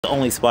The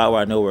only spot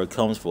where I know where it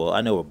comes from. I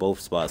know where both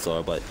spots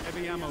are, but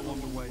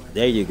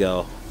there you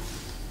go.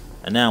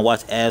 And now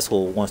watch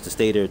asshole wants to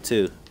stay there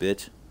too,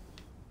 bitch.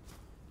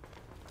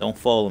 Don't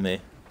follow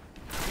me.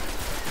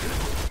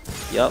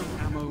 Yup.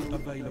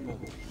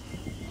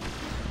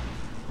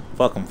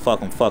 Fuck him,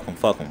 fuck him, fuck him,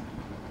 fuck him.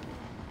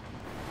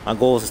 My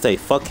goal is to stay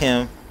fuck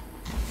him.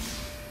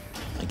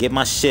 I get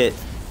my shit.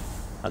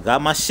 I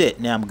got my shit.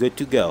 Now I'm good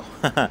to go.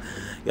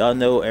 Y'all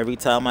know every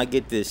time I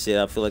get this shit,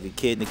 I feel like a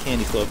kid in the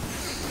candy store.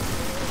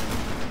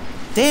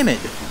 Damn it!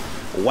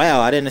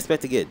 Wow, I didn't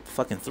expect to get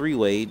fucking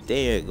three-way.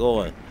 Damn,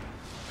 going.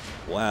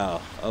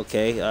 Wow.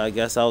 Okay, I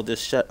guess I'll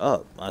just shut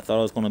up. I thought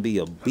I was gonna be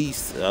a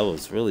beast. I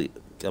was really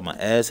got my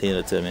ass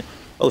handed to me.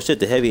 Oh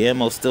shit, the heavy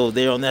ammo's still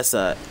there on that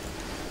side.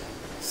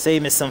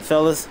 Save me some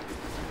fellas.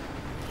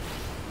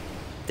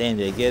 Damn,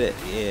 did I get it?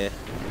 Yeah.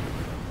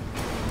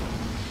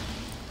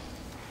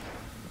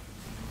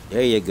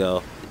 There you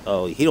go.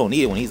 Oh, he don't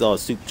need it when he's all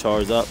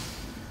supercharged up.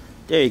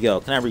 There you go.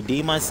 Can I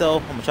redeem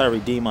myself? I'm gonna try to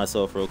redeem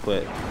myself real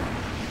quick.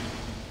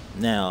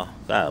 Now,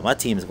 God, my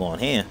team is going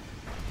hand.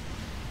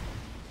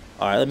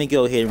 Alright, let me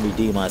go ahead and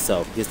redeem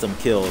myself. Get some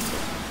kills.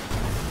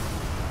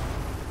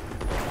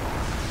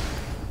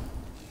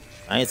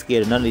 I ain't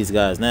scared of none of these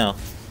guys now.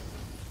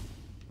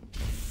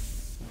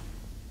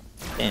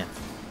 Damn.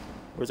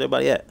 Where's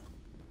everybody at?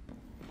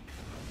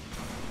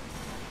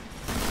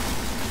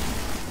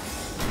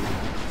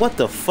 What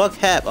the fuck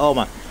happened? Oh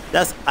my.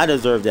 I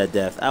deserved that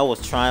death. I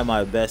was trying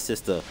my best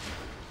just to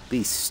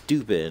be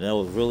stupid. And that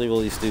was really,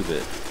 really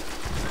stupid.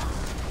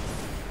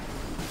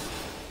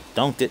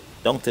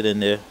 Dunked it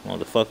in there,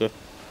 motherfucker.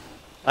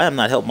 I have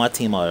not helped my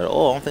team out at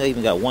all. I don't think I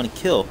even got one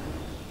kill.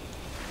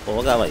 Oh,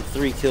 I got like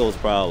 3 kills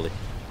probably.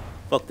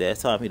 Fuck that.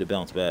 It's time for me to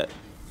bounce back.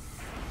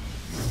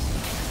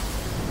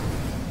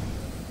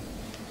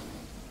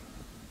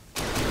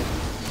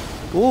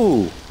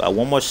 Ooh, got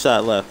one more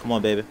shot left. Come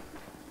on, baby.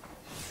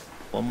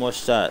 One more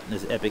shot in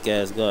this epic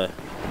ass gun.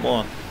 Come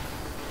on.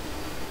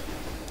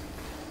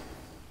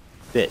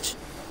 Bitch.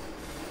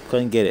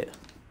 Couldn't get it.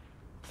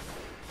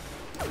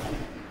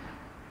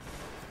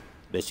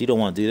 Bitch, you don't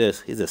want to do this.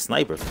 He's a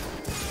sniper.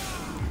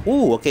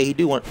 Ooh, okay, he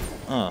do want...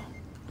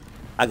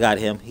 I got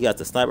him. He got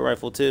the sniper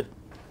rifle too.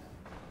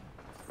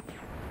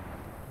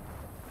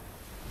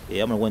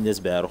 Yeah, I'm gonna win this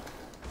battle.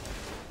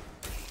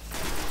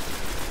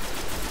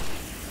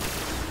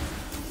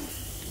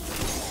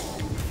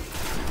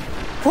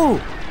 Whew!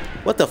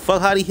 What the fuck?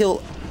 How'd he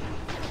heal?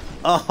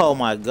 Oh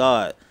my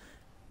god.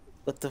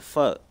 What the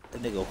fuck?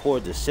 That nigga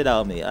hoarded the shit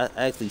out of me. I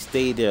actually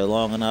stayed there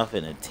long enough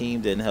and the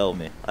team didn't help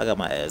me. I got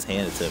my ass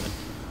handed to me.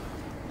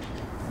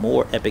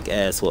 More epic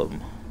ass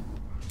whooping.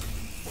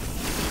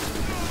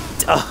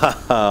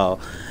 Oh,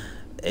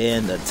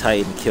 and the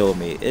Titan killed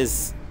me.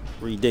 It's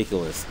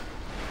ridiculous.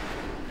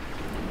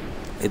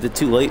 Is it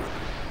too late?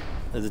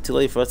 Is it too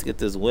late for us to get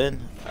this win?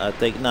 I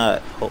think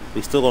not.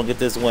 We still gonna get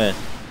this win.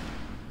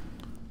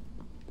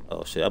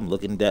 Oh shit, I'm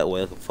looking that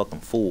way like a fucking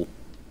fool.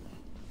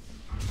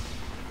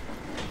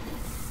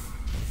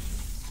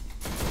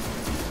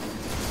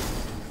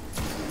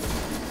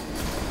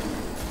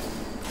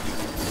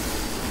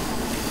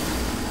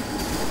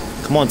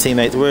 Come on,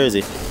 teammates, where is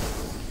he?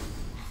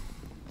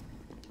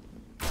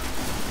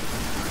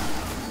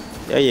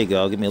 There you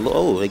go. Give me a little.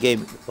 Oh, they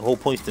gave the whole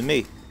points to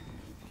me.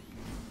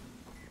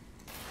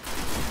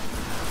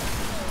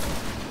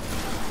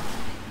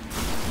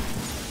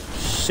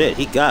 Shit,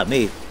 he got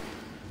me.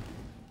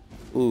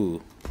 Ooh.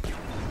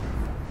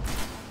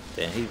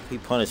 Damn, he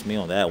punished me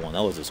on that one.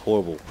 That was just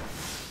horrible.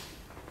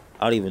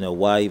 I don't even know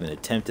why I even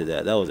attempted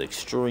that. That was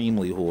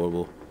extremely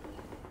horrible.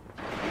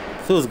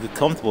 It feels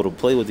comfortable to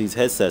play with these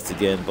headsets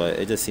again, but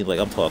it just seems like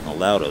I'm talking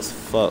loud as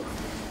fuck.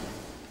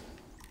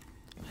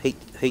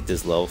 Hate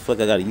this level. I feel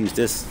like I gotta use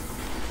this.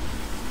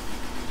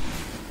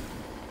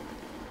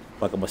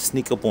 Like I'm gonna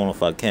sneak up on him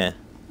if I can.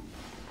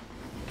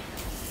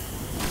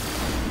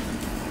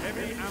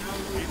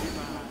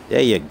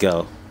 There you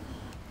go.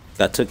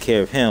 I took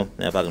care of him.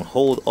 Now if I can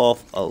hold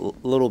off a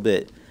little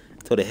bit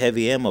till the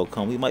heavy ammo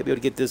come, we might be able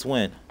to get this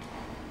win.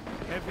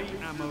 Heavy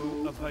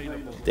ammo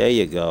available. There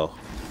you go.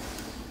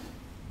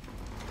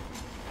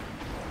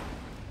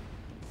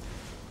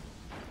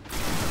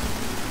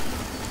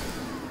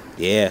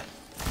 Yeah.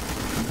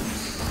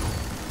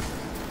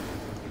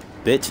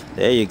 Bitch,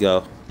 there you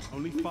go.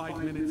 Only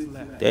 5 minutes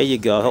left. There you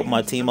go. Help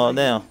my team out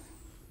now.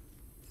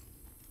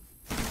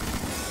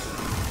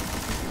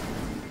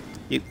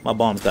 My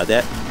bombs got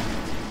that.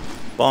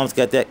 Bombs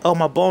got that. Oh,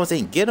 my bombs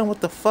ain't get them. What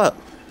the fuck?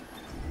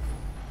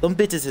 Them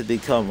bitches have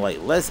become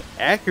like less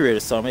accurate or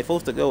something. They're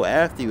supposed to go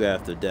after you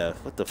after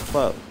death. What the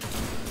fuck?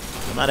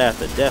 Well, not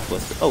after death,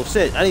 but oh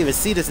shit! I didn't even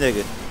see this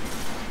nigga.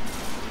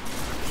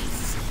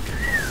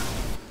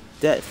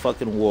 That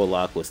fucking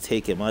warlock was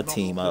taking my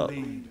team out.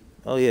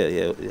 Oh yeah,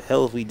 yeah. The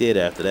hell if we did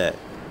after that.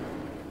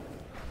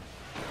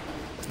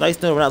 It's nice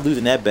to know we're not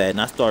losing that bad,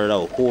 and I started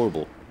out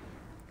horrible.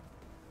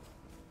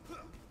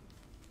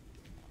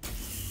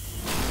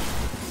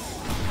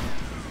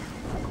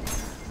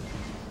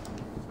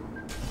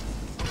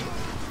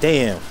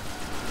 Damn.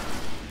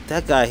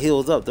 That guy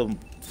heals up. The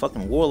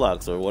fucking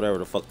warlocks or whatever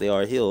the fuck they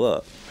are heal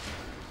up.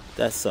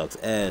 That sucks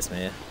ass,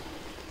 man.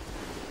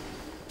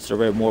 Should have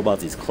read more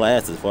about these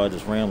classes before I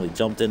just randomly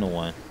jumped into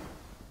one.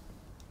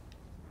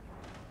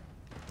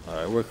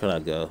 Alright, where can I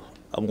go?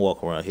 I'm gonna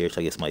walk around here till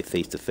I get somebody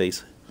face to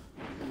face.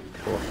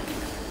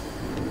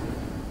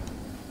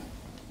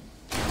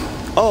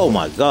 Oh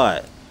my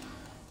god.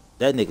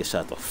 That nigga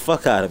shot the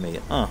fuck out of me.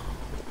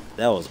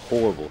 That was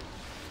horrible.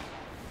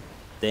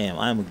 Damn,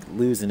 I'm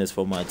losing this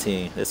for my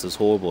team. This is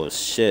horrible as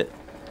shit.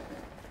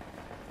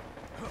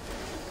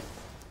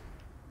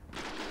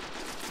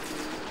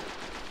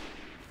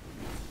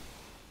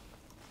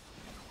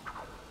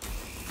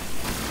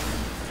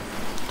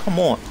 Come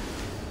on.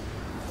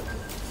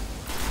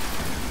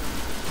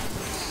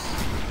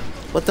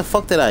 What the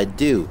fuck did I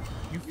do?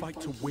 You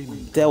fight to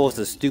win. That was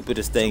the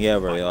stupidest thing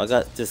ever, yo. I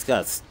got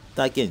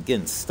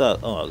getting stuck.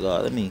 Oh my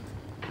god, let me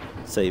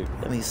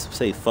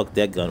say fuck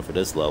that gun for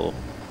this level.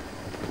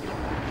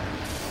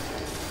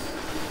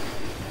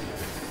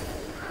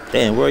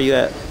 Damn, where are you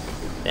at?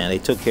 Damn, they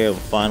took care of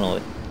him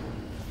finally.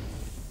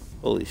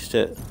 Holy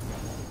shit.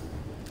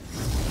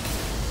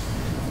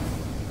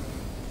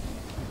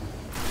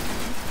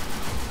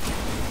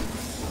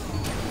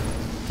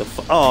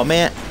 Oh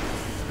man.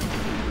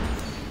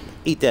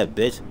 Eat that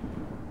bitch.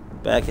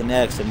 Back in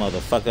action,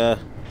 motherfucker.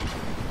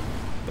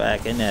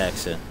 Back in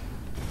action.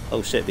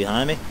 Oh shit,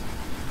 behind me?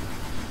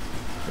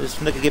 This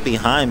nigga get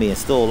behind me and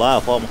still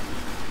alive.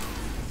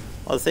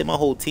 I'll say my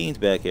whole team's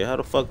back here. How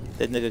the fuck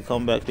that nigga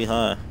come back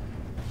behind?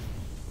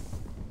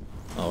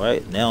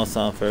 Alright, now it's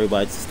time for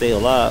everybody to stay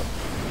alive.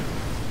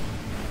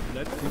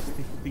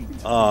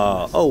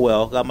 Oh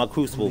well, got my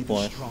crucible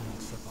point.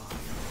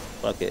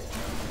 Fuck it.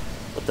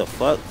 What the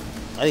fuck?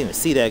 I didn't even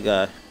see that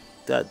guy.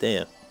 God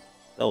damn.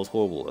 That was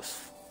horrible as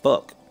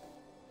fuck.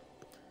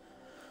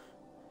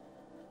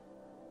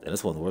 And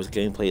that's one of the worst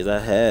gameplays I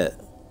had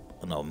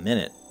in a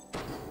minute.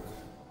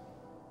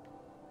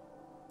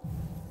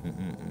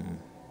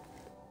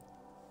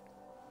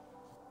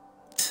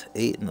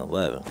 8 and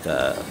 11.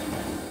 God.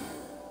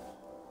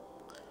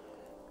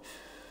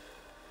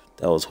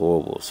 That was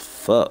horrible as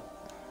fuck.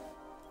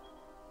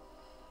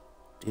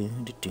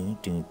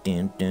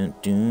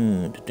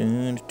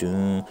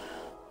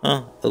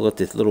 Huh? Look at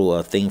this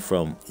little thing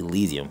from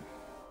Elysium.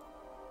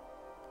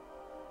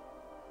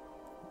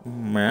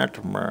 Man.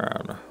 Come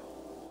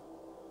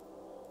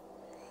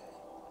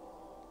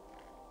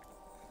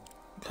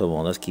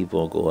on, let's keep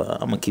on going. I'm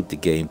gonna keep the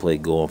gameplay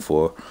going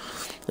for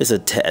it's a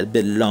tad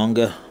bit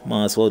longer.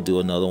 Might as well do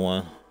another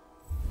one.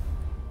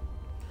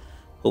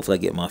 Hopefully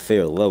I get my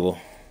fair level.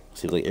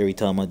 Seems like every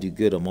time I do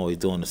good, I'm always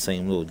doing the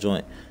same little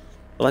joint.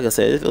 But like I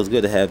said, it feels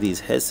good to have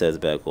these headsets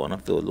back on. I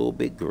feel a little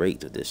bit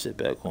great with this shit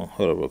back on.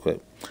 Hold on real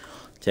quick.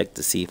 Check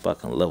to see if I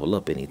can level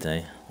up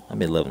anything. I've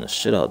been leveling the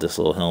shit out of this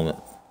little helmet.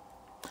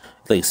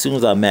 Like as soon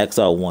as I max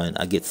out one,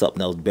 I get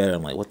something else better.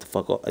 I'm like, what the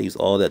fuck? I use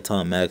all that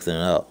time maxing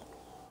it out.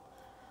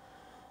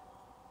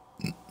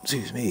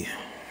 Excuse me.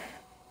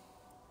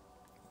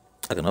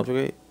 I can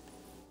upgrade?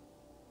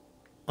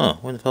 Huh,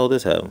 when the hell did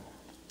this happen?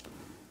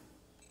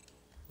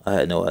 I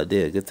had no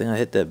idea. Good thing I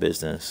hit that bitch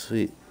then.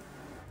 Sweet.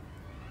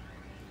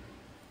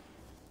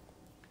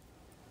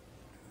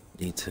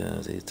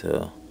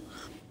 Detail.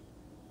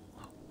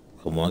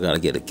 Come on, I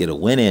gotta get a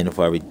win in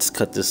before I just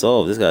cut this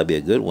off. This gotta be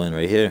a good win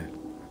right here.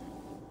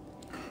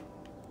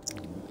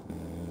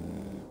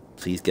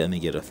 Please get me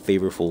get a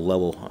favorable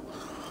level.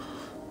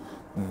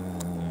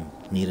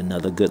 Need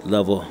another good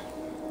level.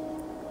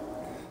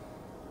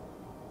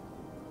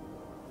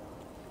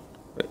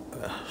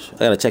 I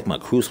gotta check my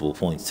crucible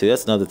points too.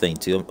 That's another thing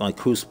too. My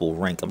crucible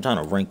rank. I'm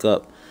trying to rank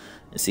up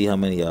and see how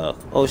many.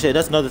 Oh shit,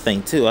 that's another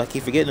thing too. I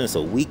keep forgetting it's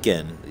a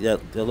weekend.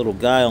 That little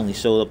guy only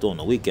showed up during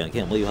the weekend. I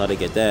can't believe how they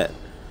get that.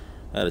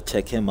 I gotta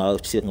check him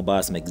out. See if I can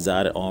buy some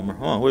exotic armor.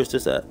 Hold on, where's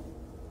this at?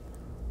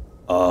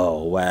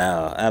 Oh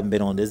wow, I haven't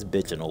been on this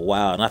bitch in a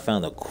while, and I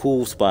found a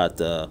cool spot.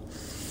 The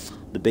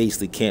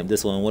basically camp.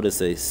 This one, what does it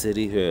say?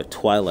 City here,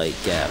 Twilight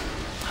Gap.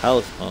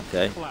 House.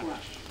 Okay.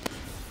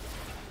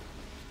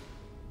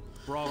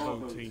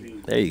 Bravo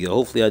team. There you go.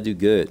 Hopefully I do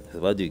good.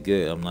 If I do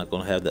good, I'm not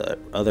gonna have the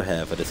other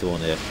half of this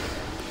one there.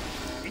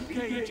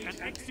 Engage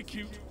and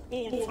execute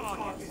all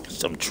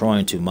targets. I'm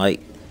trying to,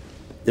 Mike.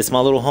 This my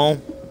little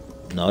home?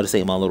 No, this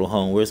ain't my little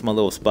home. Where's my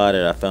little spot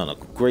that I found a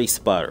great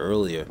spot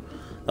earlier?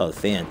 That was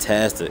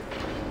fantastic.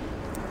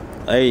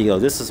 There you go.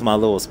 This is my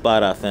little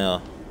spot I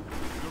found.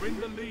 You're in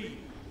the lead.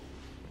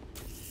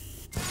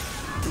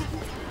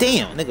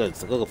 Damn, nigga,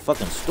 it's like a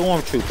fucking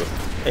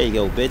stormtrooper. There you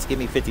go, bitch. Give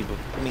me 50.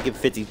 Let me get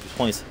 50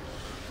 points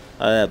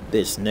out of that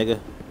bitch, nigga.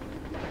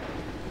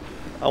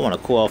 I want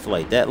to call off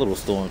like that little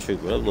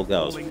stormtrooper. That little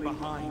guy was.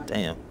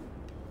 Damn.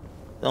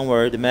 Don't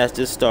worry, the match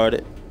just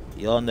started.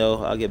 Y'all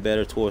know I'll get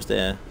better towards the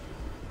end.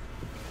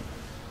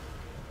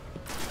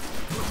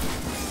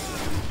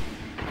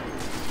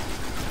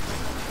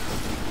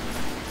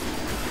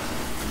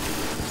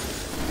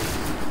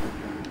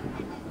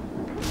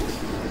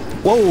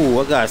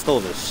 Whoa, that guy stole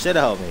the shit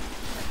out of me.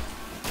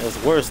 It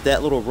was worse,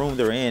 that little room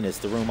they're in is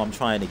the room I'm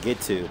trying to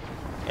get to.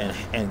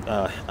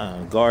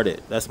 and guard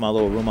it. That's my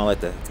little room I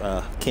like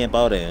to camp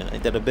out in.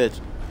 Ain't that a bitch?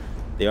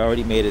 They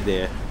already made it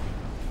there.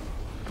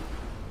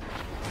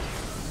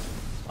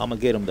 I'm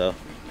gonna get him though.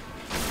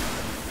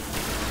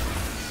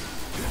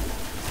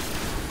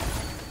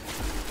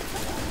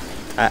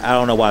 I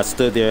don't know why I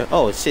stood there.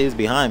 Oh shit, he's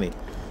behind me.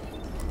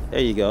 There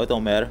you go. It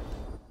don't matter.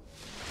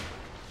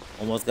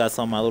 Almost got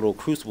some of my little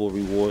crucible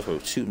rewards for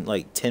shooting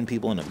like 10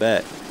 people in the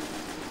back.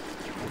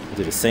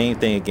 Do the same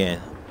thing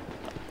again.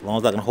 As long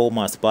as I can hold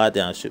my spot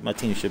down, my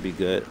team should be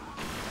good.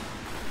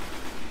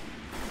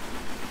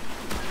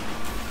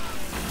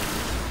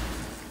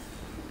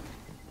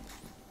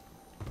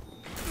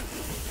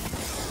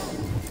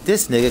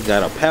 This nigga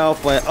got a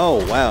powerful.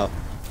 Oh wow,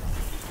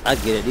 I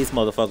get it. These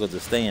motherfuckers are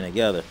staying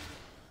together.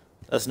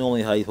 That's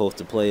normally how you're supposed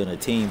to play on a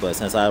team, but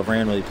since I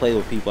randomly play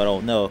with people I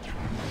don't know,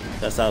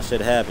 that's how shit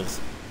happens.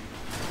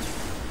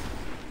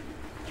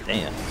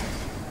 Damn.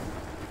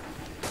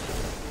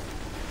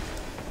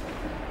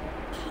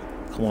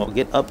 Come on,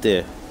 get up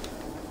there.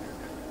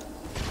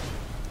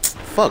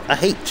 Fuck, I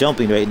hate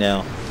jumping right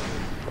now.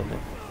 Okay.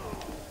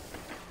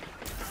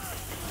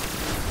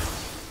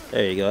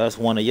 There you go, that's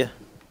one of you.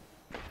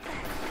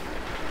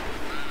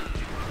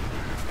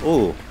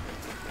 Ooh.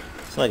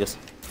 It's like it's...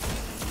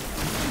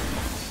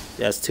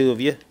 That's two of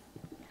you.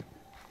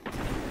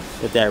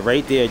 Put that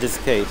right there just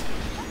in case.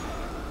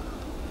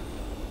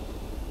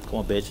 Come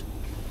on, bitch.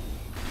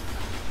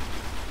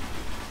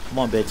 Come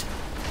on, bitch.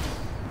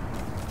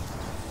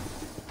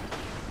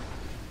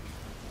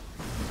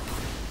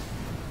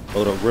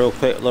 Load up real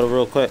quick. Load up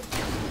real quick.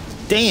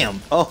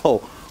 Damn!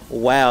 Oh,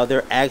 wow.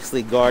 They're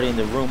actually guarding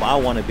the room I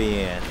want to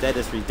be in. That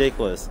is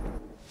ridiculous.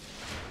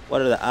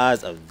 What are the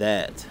odds of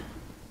that?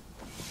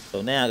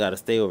 So now I gotta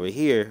stay over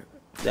here.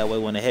 That way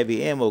when the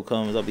heavy ammo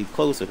comes, I'll be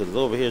closer because it's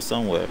over here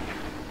somewhere.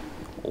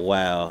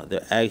 Wow,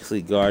 they're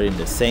actually guarding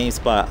the same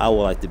spot I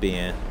would like to be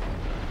in.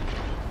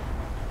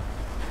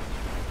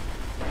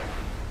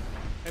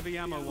 Heavy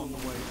ammo on the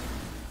way.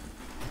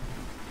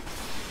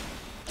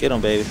 Get them,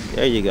 baby.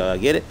 There you go. I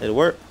get it. It'll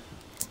work.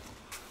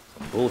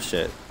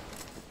 Bullshit.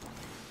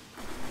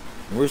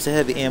 Where's the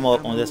heavy ammo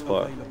on this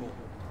part?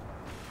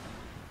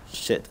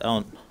 Shit, I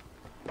don't...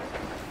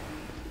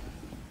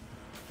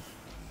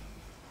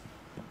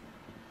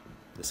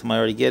 Did somebody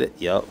already get it?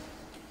 Yup.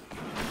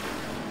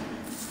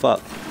 Fuck.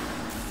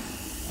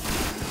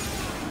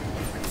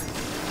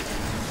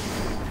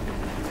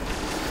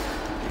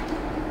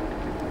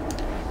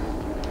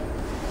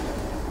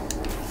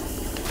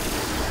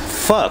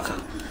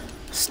 Fuck.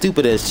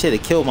 Stupid as shit. I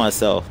killed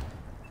myself.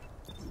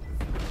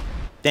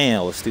 Damn,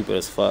 I was stupid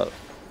as fuck.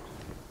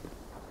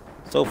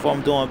 So far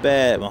I'm doing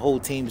bad. My whole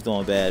team's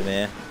doing bad,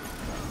 man.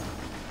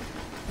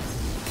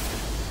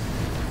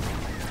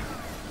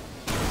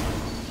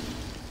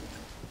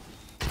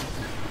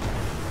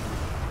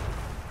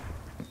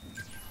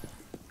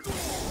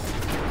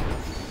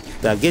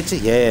 Did I get you?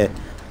 Yeah.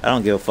 I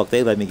don't give a fuck.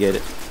 They let me get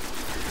it.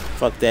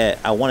 Fuck that.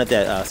 I wanted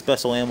that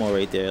special ammo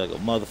right there like a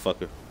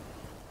motherfucker.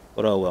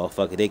 But oh well,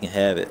 fuck it. They can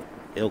have it.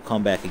 It'll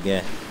come back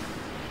again.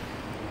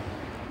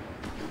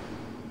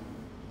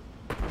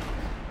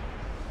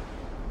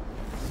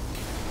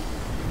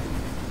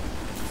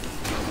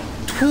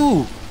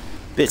 Whew.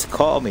 Bitch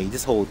called me.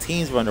 This whole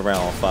team's running around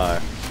on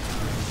fire.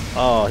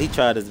 Oh, he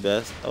tried his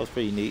best. That was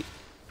pretty neat.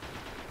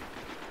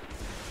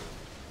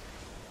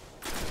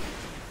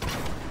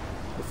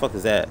 The fuck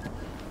is that?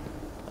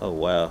 Oh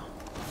wow.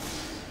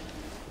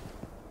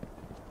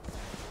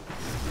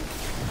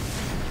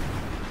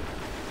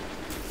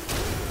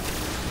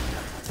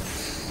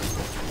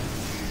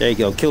 There you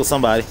go, kill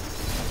somebody.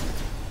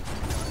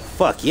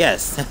 Fuck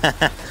yes.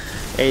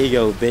 There you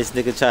go, bitch.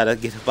 Nigga try to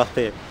get up out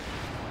here.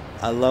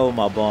 I love when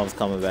my bombs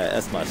coming back.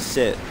 That's my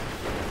shit.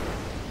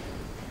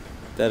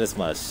 That is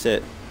my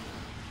shit.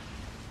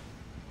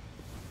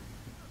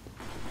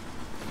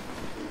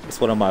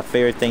 It's one of my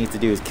favorite things to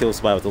do is kill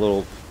somebody with a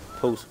little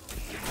post.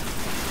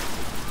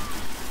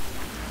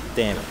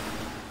 Damn it.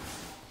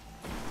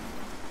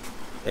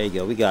 There you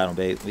go. We got him,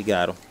 babe. We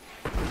got him.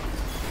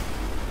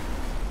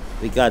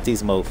 We got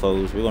these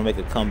mofos. We're gonna make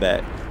a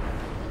comeback.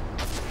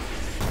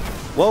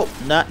 Whoa,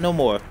 not no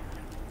more.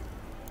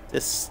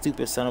 This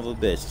stupid son of a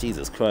bitch.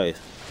 Jesus Christ.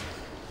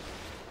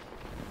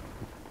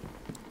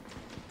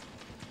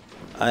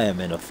 I am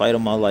in a fight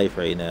of my life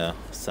right now.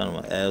 Son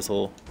of an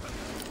asshole.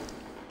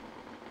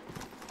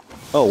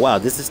 Oh wow,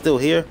 this is still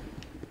here?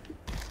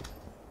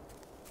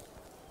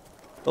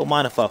 Don't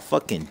mind if I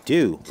fucking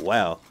do.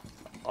 Wow.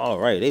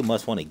 Alright, they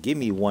must want to give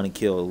me one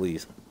kill at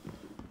least.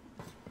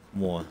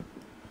 Come on.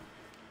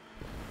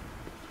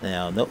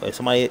 Now, no, is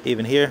somebody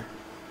even here?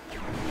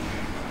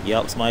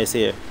 Yup, somebody's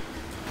here.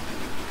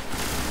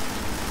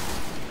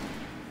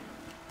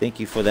 Thank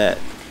you for that.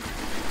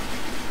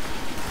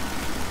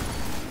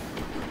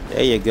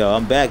 There you go.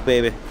 I'm back,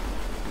 baby.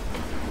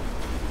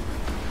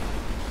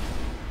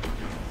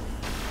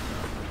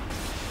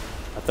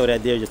 I throw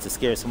that there just to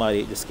scare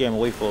somebody, just scare them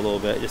away for a little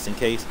bit, just in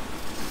case.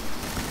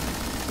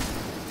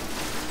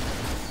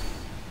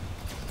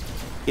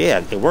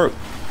 Yeah, it worked.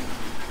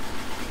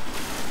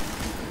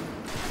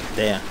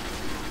 Damn.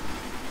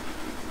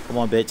 Come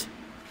on, bitch.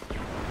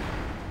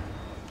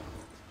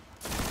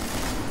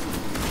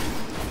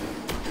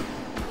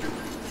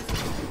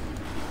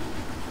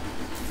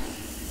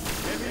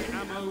 Heavy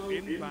ammo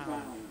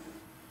inbound.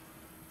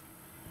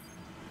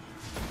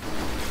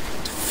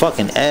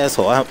 Fucking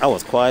asshole. I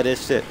was quiet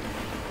as shit.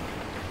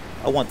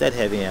 I want that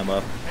heavy ammo.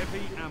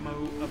 Heavy ammo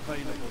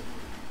available.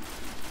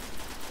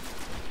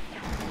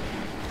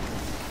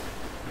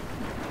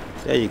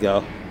 There you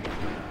go.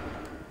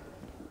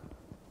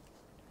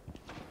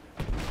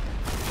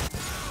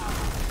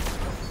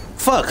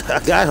 Fuck, I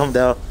got him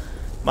though.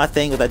 My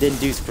thing was I didn't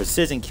do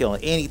precision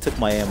killing and he took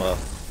my ammo.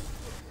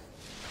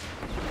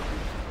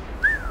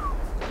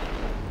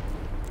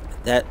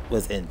 That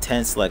was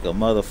intense like a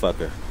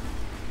motherfucker.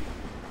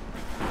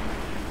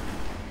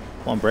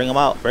 Come on, bring him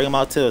out. Bring him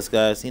out to us,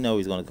 guys. You know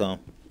he's gonna come.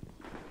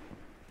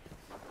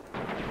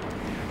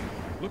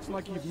 Looks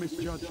like you've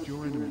misjudged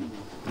your enemy.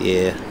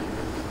 Yeah.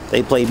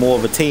 They played more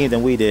of a team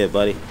than we did,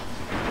 buddy.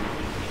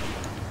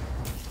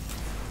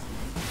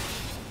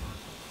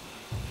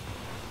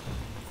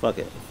 Fuck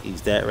it.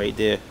 He's that right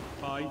there.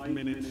 5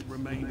 minutes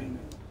remaining.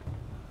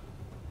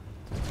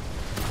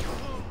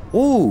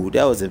 Ooh,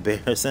 that was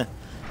embarrassing.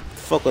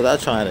 The fuck was I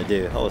trying to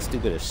do? I was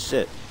stupid as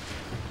shit.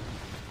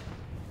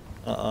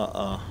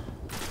 The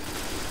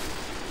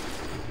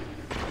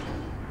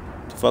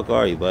fuck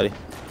are you, buddy? Get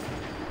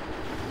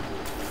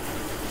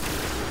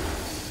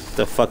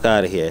the fuck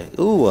out of here.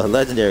 Ooh, a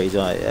legendary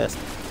giant, yes.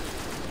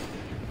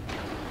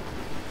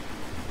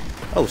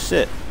 Oh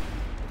shit.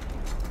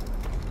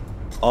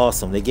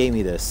 Awesome, they gave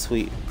me this.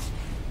 Sweet.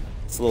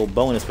 It's a little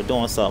bonus for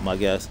doing something, I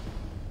guess.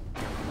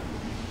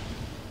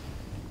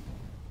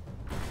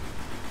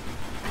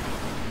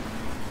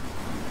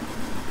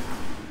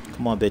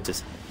 Come on,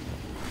 bitches.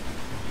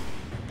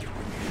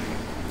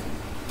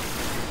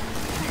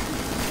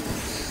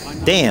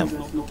 Damn.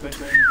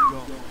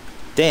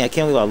 Damn, I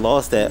can't believe I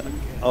lost that.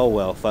 Oh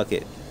well, fuck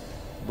it.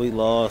 We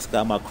lost,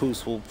 got my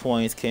crucible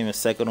points, came in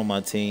second on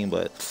my team,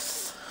 but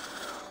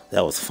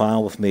that was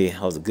fine with me.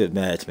 That was a good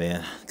match,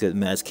 man. Good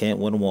match, can't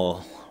win them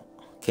all.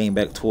 Came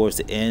back towards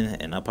the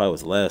end, and I probably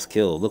was the last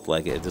kill. It looked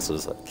like it. This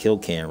was a kill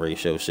can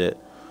ratio shit.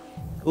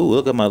 Ooh,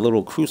 look at my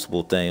little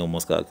crucible thing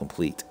almost got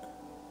complete.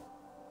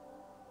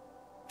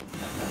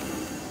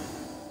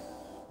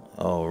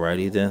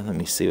 Alrighty then, let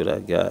me see what I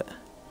got.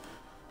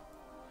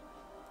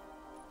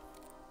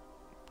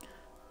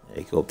 There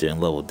you go up there and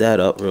level that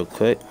up real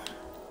quick.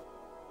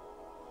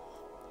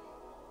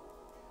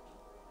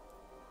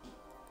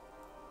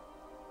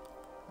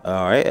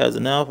 Alright, as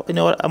of now, you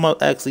know what? I'm gonna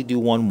actually do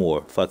one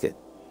more. Fuck it.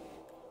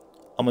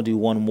 I'm gonna do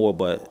one more,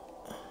 but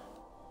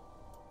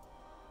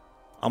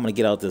I'm gonna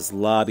get out this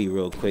lobby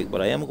real quick.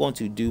 But I am going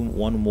to do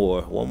one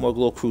more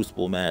little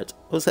crucible match.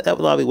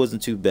 That lobby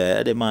wasn't too bad.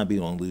 I didn't mind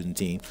being on a losing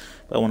team.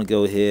 But I want to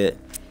go ahead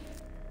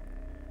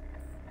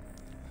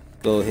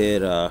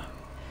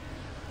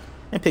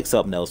and pick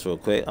something else real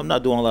quick. I'm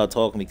not doing a lot of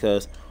talking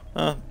because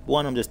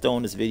one, I'm just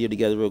throwing this video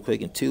together real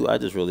quick, and two, I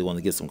just really want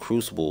to get some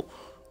crucible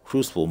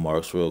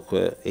marks real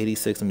quick.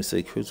 86. Let me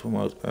see, crucible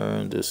marks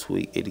earned this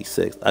week.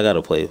 86. I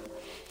gotta play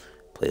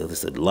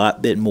this a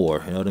lot bit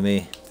more. You know what I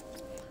mean?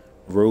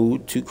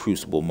 Road to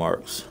crucible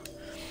marks.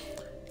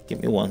 Give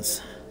me one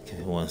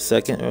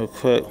second real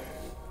quick.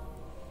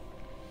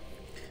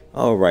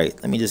 All right,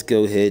 let me just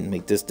go ahead and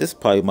make this. This is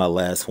probably my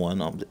last one.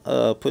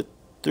 Put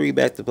three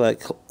back-to-back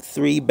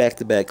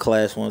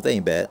clash ones. They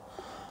ain't bad.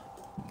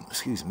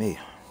 Excuse me.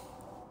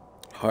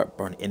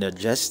 Heartburn,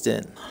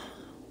 indigestion.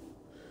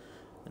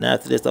 And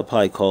after this, I'll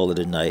probably call it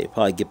a night.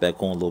 Probably get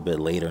back on a little bit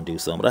later and do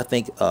something. But I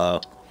think I'm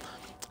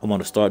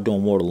gonna start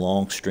doing more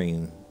long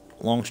string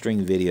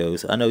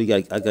videos. I know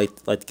I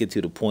like to get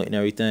to the point and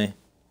everything.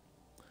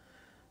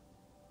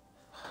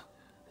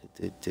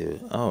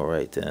 All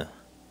right then.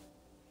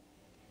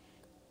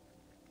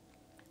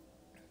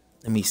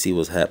 Let me see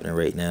what's happening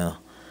right now.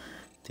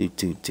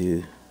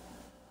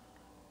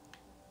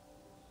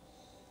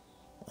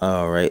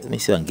 All right, let me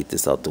see if I can get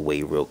this out the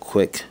way real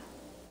quick.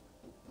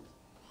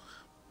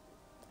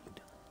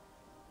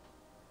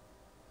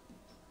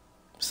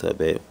 What's up,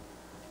 babe?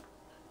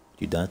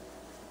 You done?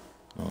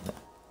 Oh, no.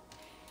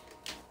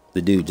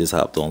 The dude just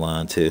hopped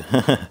online too.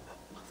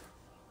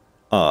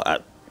 Oh,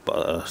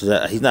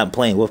 he's not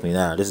playing with me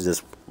now. This is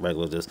just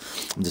regular.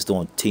 I'm just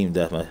doing team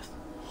deathmatch.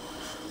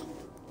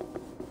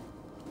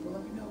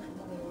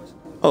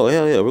 Oh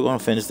hell yeah, we're gonna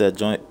finish that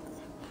joint.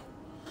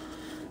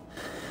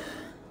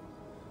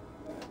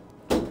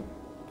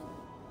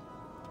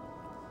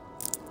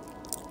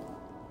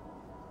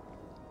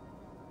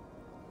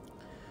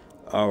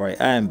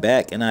 Alright, I am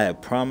back, and I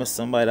have promised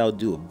somebody I'll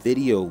do a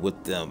video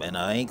with them, and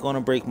I ain't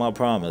gonna break my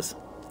promise.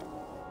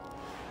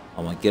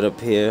 I'm gonna get up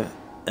here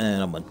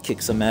and I'm gonna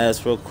kick some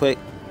ass real quick.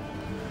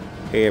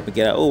 Here we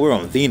get out. Oh, we're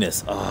on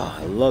Venus. Oh,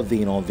 I love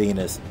being on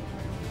Venus.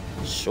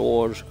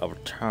 Shores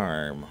of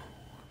Time.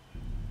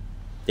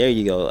 There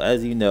you go.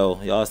 As you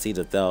know, y'all see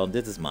the 1000.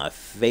 This is my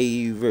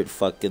favorite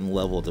fucking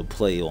level to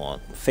play on.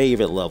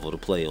 Favorite level to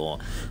play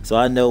on. So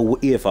I know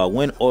if I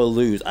win or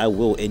lose, I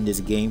will end this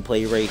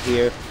gameplay right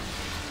here.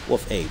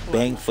 with a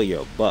bang for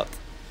your buck.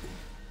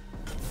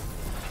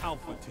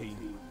 Alpha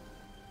team.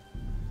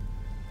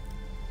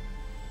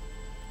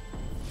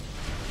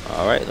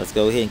 Alright, let's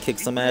go ahead and kick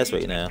some ass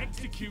right now.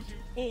 Execute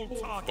all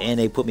targets. And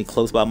they put me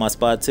close by my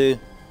spot too.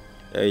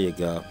 There you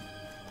go.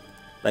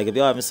 Like if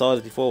y'all haven't saw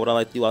this before, what I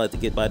like to do, I like to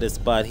get by this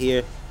spot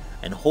here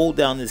and hold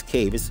down this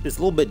cave. It's a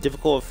little bit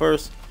difficult at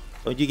first,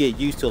 but you get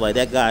used to it. Like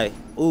that guy,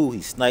 ooh,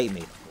 he sniped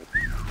me.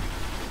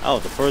 I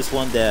was the first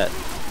one that.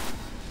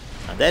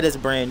 Now that is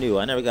brand new.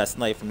 I never got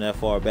sniped from that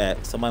far back.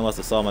 Somebody must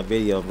have saw my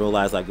video and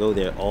realized I go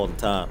there all the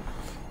time.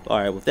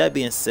 Alright, with that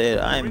being said,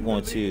 I am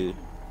going to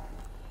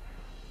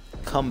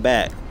come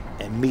back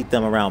and meet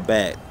them around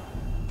back.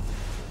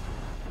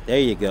 There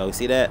you go.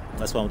 See that?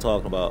 That's what I'm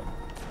talking about.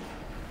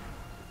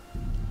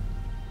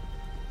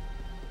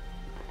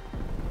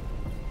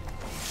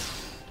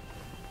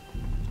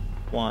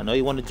 Come on, no,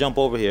 you want to jump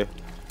over here.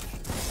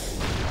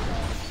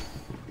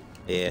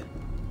 Yeah.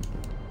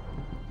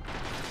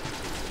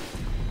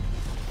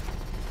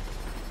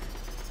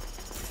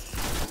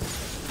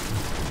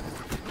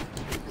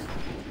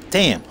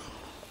 Damn.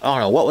 I don't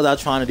know what was I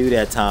trying to do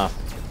that time.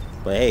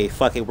 But hey,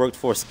 fuck, it worked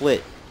for a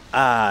split.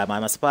 Ah, am I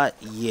in my spot?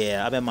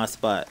 Yeah, I'm in my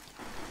spot.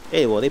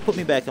 Hey, well, they put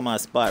me back in my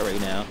spot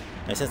right now.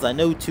 And since I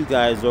know two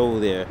guys over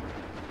there,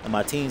 and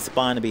my team's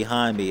spawning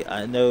behind me,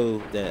 I know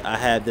that I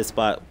have this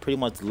spot pretty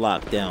much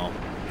locked down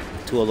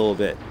to a little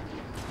bit.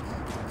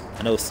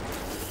 I know.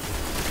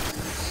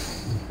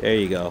 There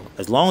you go.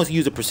 As long as you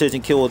use a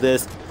precision kill with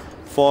this,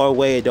 far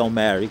away it don't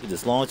matter. You can,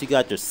 as long as you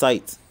got your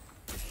sights.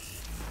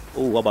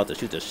 Ooh, I'm about to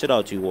shoot the shit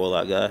out you,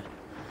 Warlock guy.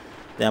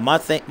 Now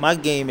my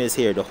game is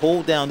here to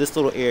hold down this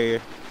little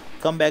area,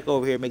 come back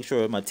over here, make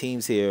sure my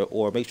team's here,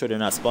 or make sure they're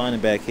not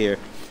spawning back here,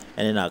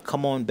 and then I'll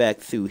come on back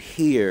through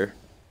here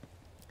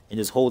and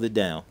just hold it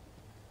down.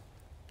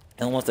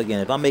 And once again,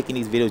 if I'm making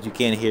these videos you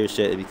can't hear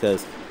shit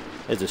because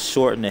there's a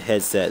short in the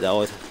headset that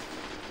always.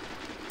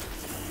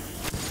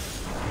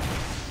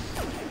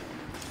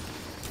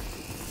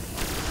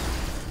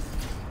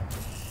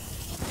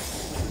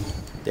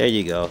 There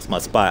you go. It's my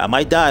spot. I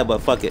might die, but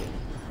fuck it.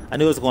 I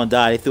knew it was going to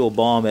die. They threw a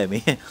bomb at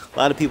me. A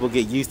lot of people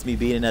get used to me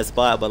being in that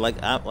spot, but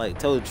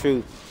tell the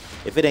truth,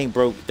 if it ain't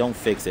broke, don't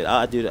fix it.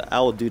 I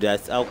will do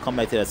that. I'll come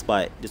back to that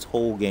spot. This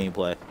whole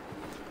gameplay.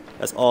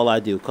 That's all I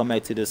do. Come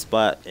back to this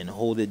spot and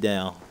hold it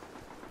down.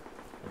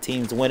 The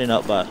team's winning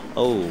up by.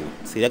 Oh,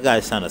 see that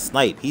guy's trying to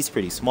snipe. He's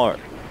pretty smart.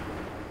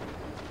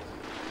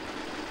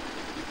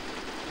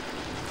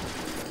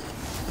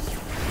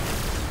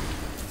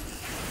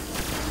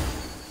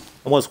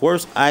 And what's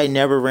worse, I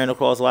never ran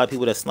across a lot of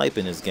people that snipe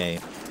in this game.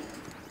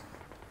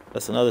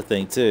 That's another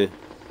thing too.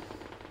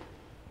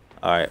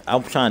 Alright,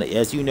 I'm trying to,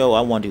 as you know, I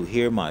want to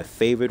hear my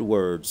favorite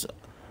words.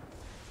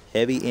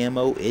 Heavy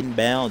ammo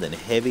inbound and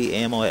heavy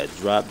ammo has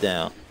dropped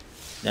down.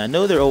 Now I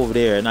know they're over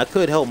there and I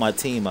could help my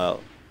team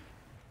out.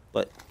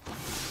 But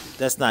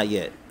that's not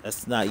yet.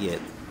 That's not yet.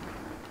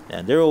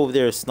 And they're over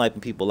there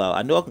sniping people out.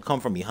 I know I can come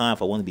from behind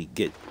if I want to be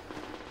good.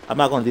 I'm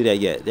not going to do that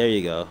yet. There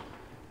you go.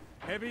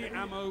 Heavy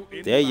ammo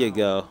inbound. There you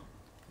go.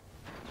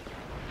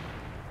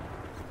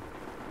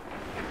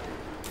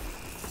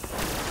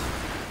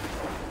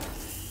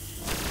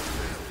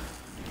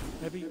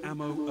 Heavy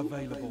ammo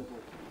available.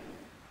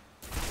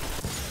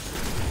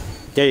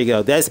 There you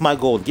go. That's my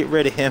goal. Get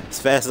rid of him as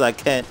fast as I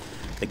can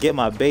to get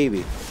my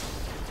baby.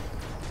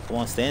 Come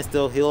on, stand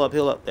still. Heal up,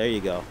 heal up. There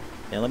you go.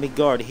 And let me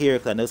guard here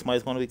because I know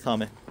somebody's going to be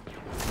coming.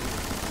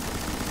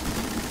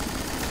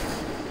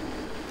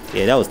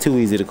 Yeah, that was too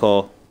easy to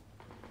call.